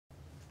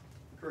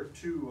Kurt,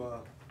 two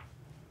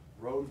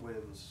road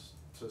wins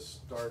to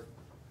start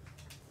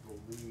the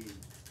league.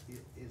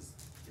 Is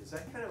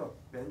that kind of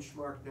a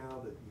benchmark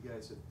now that you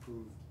guys have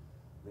proved,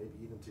 maybe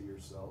even to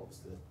yourselves,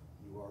 that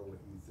you are what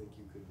you think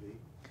you could be?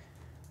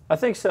 I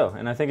think so,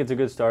 and I think it's a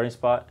good starting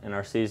spot in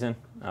our season.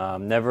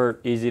 Never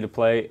easy to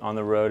play on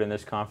the road in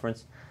this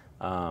conference.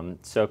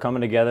 So coming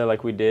together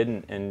like we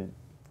did and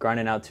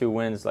grinding out 2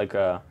 wins like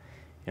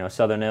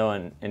Southern Hill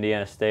and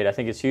Indiana State, I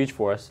think it's huge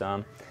for us.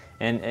 And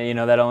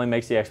that only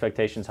makes the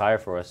expectations higher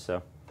for us.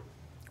 So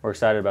we're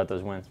excited about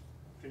those wins.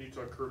 Can you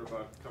talk, Kurt,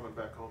 about coming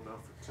back home now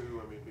for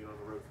 2? I mean, being on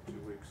the road for 2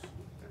 weeks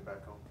and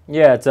back home.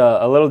 Yeah, it's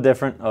a little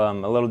different. A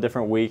little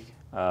different week.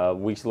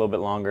 Week's a little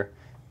bit longer.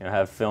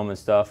 Have film and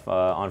stuff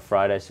on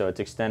Friday, so it's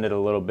extended a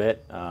little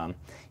bit.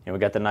 We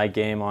got the night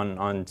game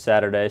on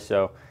Saturday,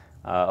 so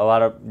a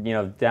lot of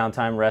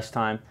downtime, rest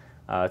time,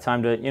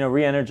 time to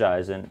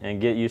re-energize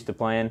and get used to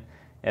playing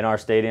in our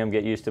stadium,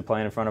 get used to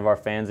playing in front of our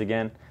fans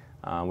again.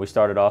 We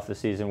started off the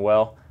season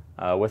well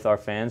with our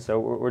fans, so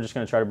we're just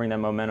going to try to bring that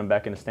momentum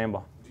back into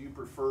Stanball. Do you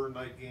prefer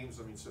night games?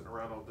 I mean, sitting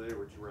around all day, or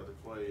would you rather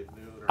play at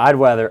noon?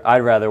 I'd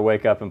rather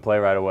wake up and play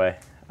right away.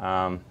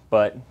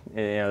 But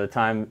the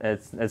time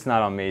it's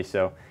not on me.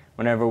 So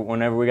whenever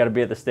we got to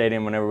be at the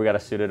stadium, whenever we got to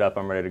suit it up,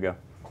 I'm ready to go.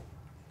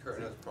 Kurt,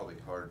 I know it's probably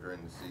hard during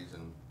the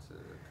season to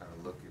kind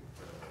of look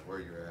at where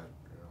you're at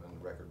in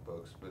the record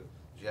books, but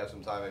did you have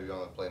some time maybe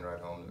on the plane ride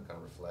home to kind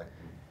of reflect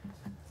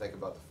and think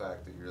about the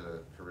fact that you're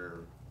the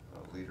career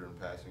leader in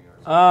passing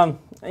yards?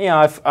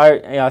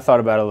 I thought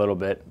about it a little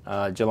bit.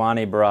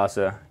 Jelani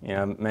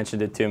Barasa,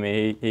 mentioned it to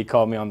me. He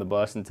called me on the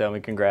bus and told me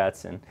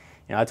congrats, and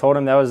I told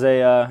him that was it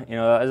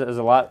was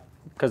a lot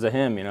because of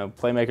him.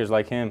 Playmakers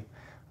like him,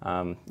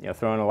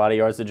 throwing a lot of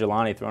yards to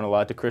Jelani, throwing a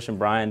lot to Christian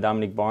Bryan,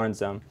 Dominique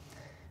Barnes.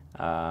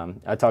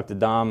 I talked to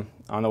Dom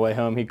on the way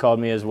home. He called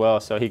me as well,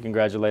 so he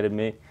congratulated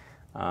me.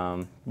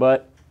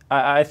 But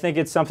I think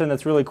it's something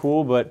that's really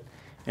cool. But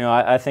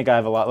I think I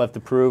have a lot left to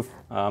prove.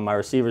 My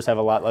receivers have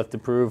a lot left to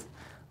prove.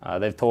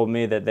 They've told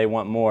me that they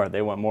want more.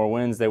 They want more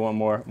wins. They want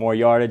more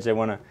yardage. They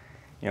want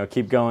to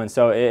keep going.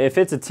 So if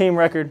it's a team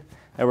record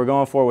that we're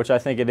going for, which I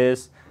think it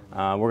is,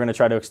 we're going to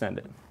try to extend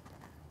it.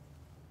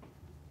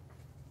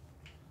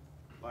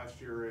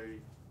 Last year,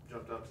 they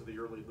jumped out to the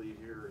early lead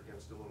here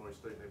against Illinois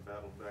State, and they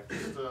battled back.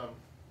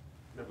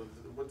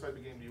 What type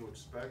of game do you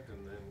expect,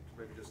 and then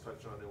maybe just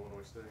touch on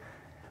Illinois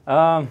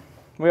State?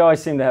 We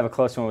always seem to have a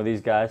close one with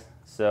these guys,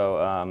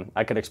 so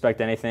I could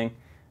expect anything.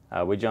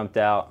 We jumped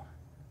out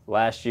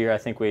last year. I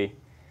think we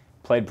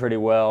played pretty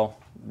well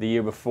the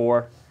year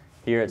before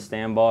here at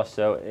Stanball,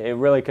 so it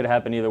really could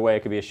happen either way. It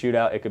could be a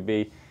shootout. It could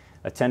be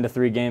a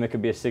 10-3 game. It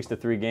could be a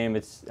 6-3 game.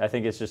 I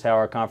think it's just how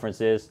our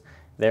conference is.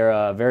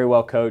 They're very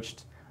well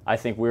coached. I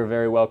think we're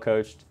very well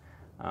coached.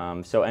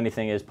 So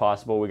anything is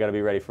possible. We got to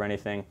be ready for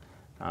anything.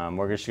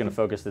 We're just going to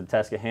focus the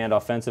task at hand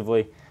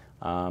offensively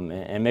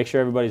and make sure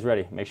everybody's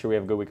ready. Make sure we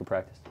have a good week of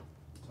practice.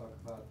 Talk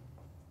about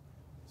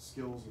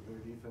skills of their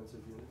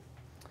defensive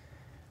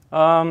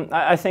unit.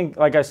 I think,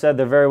 like I said,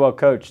 they're very well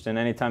coached, and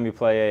anytime you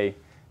play a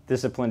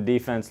disciplined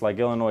defense like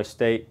Illinois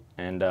State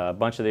and a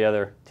bunch of the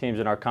other teams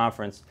in our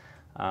conference,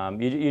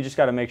 you just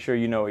got to make sure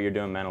you know what you're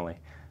doing mentally.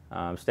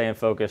 Staying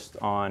focused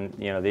on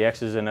the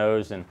X's and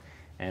O's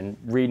and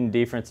reading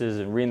defenses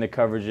and reading the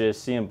coverages,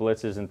 seeing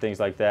blitzes and things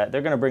like that.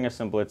 They're going to bring us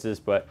some blitzes,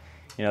 but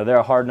they're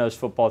a hard-nosed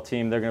football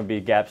team. They're going to be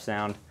gap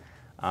sound,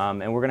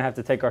 and we're going to have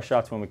to take our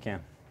shots when we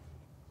can.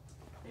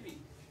 Maybe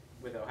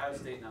with Ohio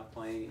State not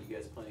playing and you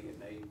guys playing at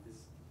night, is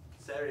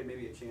Saturday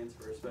maybe a chance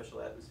for a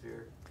special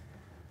atmosphere?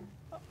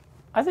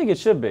 I think it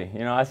should be.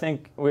 I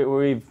think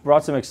we've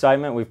brought some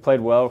excitement. We've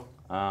played well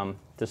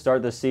to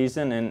start the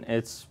season, and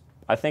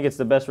I think it's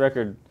the best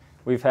record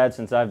we've had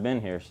since I've been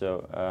here.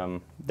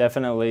 So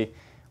definitely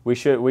we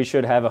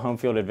should have a home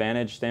field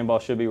advantage. Stanball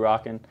should be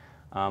rocking.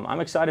 I'm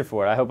excited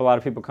for it. I hope a lot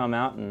of people come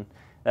out, and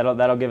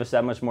that'll give us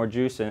that much more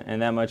juice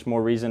and that much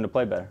more reason to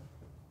play better.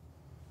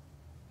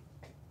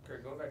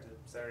 Kurt, going back to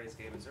Saturday's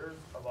game, is there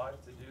a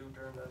lot to do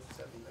during the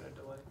 7-minute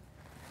delay?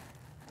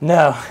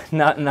 No,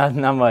 not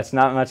much.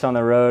 Not much on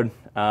the road.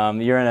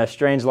 You're in a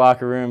strange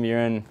locker room.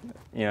 You're in,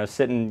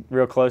 sitting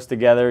real close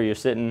together. You're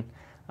sitting,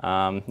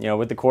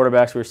 with the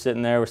quarterbacks. We're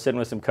sitting there. We're sitting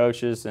with some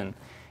coaches, and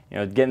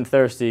getting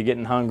thirsty,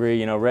 getting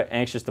hungry.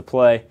 Anxious to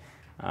play.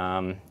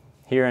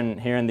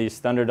 Hearing these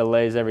thunder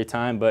delays every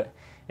time, but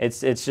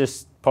it's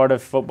just part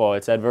of football.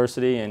 It's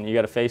adversity, and you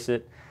got to face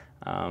it.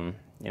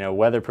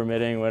 Weather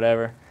permitting,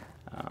 whatever.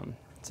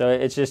 So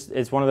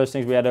it's one of those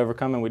things we had to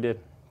overcome, and we did.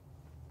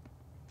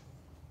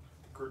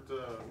 Kurt,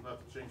 not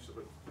to change it,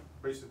 but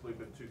basically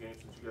been 2 games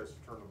since you guys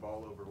have turned the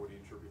ball over. What do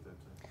you attribute that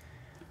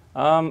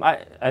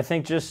to? I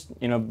think just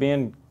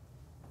being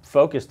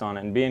focused on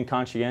it and being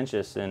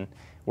conscientious and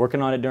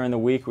working on it during the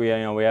week. We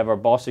have our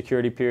ball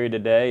security period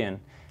today, and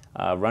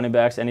running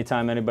backs,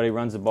 anytime anybody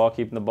runs the ball,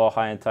 keeping the ball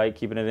high and tight,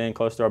 keeping it in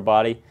close to our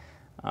body,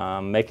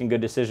 making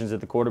good decisions at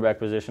the quarterback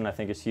position, I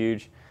think is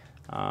huge.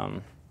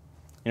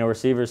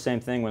 Receivers, same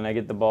thing. When they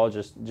get the ball,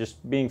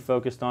 just being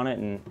focused on it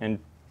and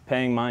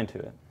paying mind to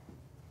it.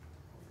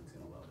 He's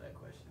going to love that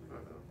question.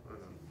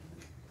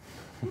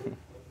 I know.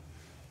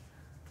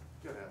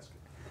 Gotta ask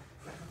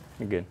it.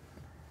 You're good.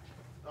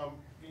 Can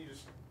you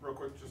just, real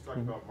quick, just talk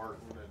about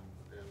Martin and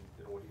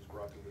you know, what he's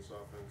brought to this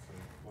offense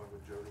and along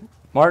with Jody?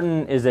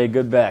 Martin is a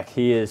good back.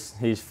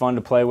 He's fun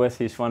to play with.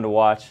 He's fun to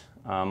watch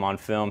on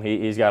film.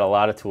 He's got a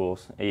lot of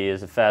tools. He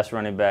is a fast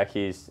running back.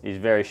 He's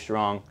very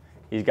strong.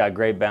 He's got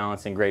great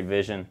balance and great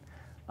vision.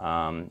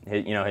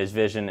 His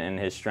vision and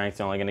his strength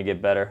are only going to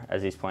get better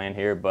as he's playing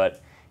here.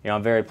 But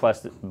I'm very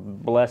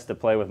blessed to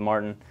play with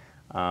Martin.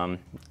 I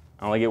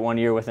only get 1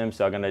 year with him,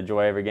 so I'm going to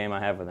enjoy every game I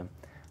have with him.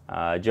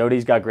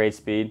 Jody's got great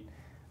speed.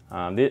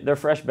 They're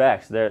fresh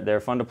backs. They're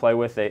fun to play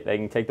with. They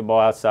can take the ball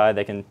outside.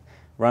 They can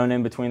run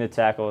in between the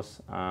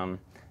tackles.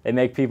 They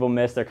make people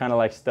miss. They're kind of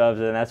like stubs,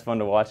 and that's fun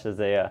to watch as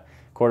a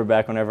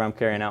quarterback whenever I'm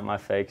carrying out my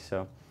fakes.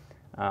 So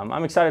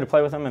I'm excited to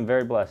play with them and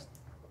very blessed.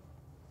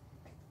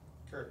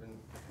 Kurt, in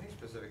any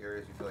specific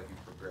areas you feel like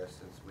you've progressed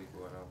since week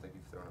 1? I don't think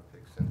you've thrown a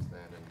pick since then,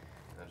 and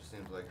it just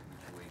seems like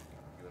each week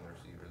you and the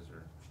receivers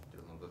are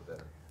doing a little bit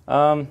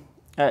better.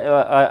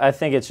 I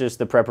think it's just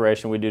the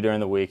preparation we do during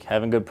the week,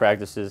 having good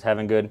practices,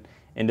 having good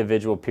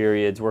individual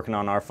periods, working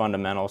on our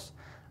fundamentals,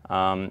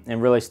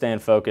 and really staying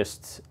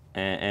focused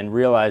and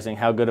realizing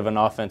how good of an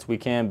offense we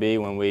can be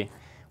when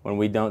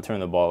we don't turn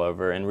the ball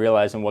over, and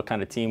realizing what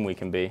kind of team we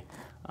can be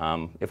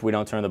if we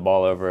don't turn the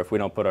ball over, if we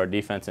don't put our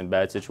defense in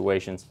bad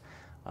situations.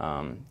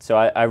 So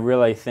I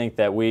really think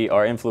that we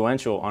are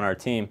influential on our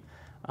team.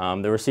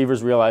 The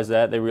receivers realize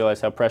that. They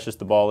realize how precious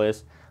the ball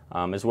is,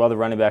 as well the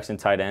running backs and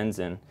tight ends.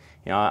 And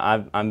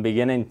I'm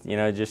beginning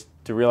just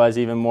to realize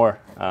even more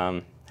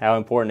how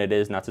important it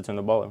is not to turn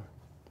the ball over.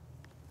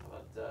 How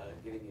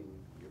about getting in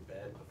your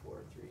bed before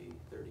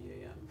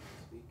 3:30 a.m.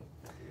 this week?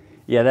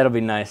 Yeah, that'll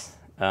be nice.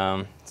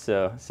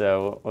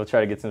 So we'll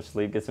try to get some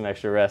sleep, get some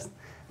extra rest.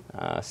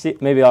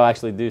 Maybe I'll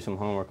actually do some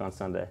homework on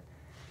Sunday.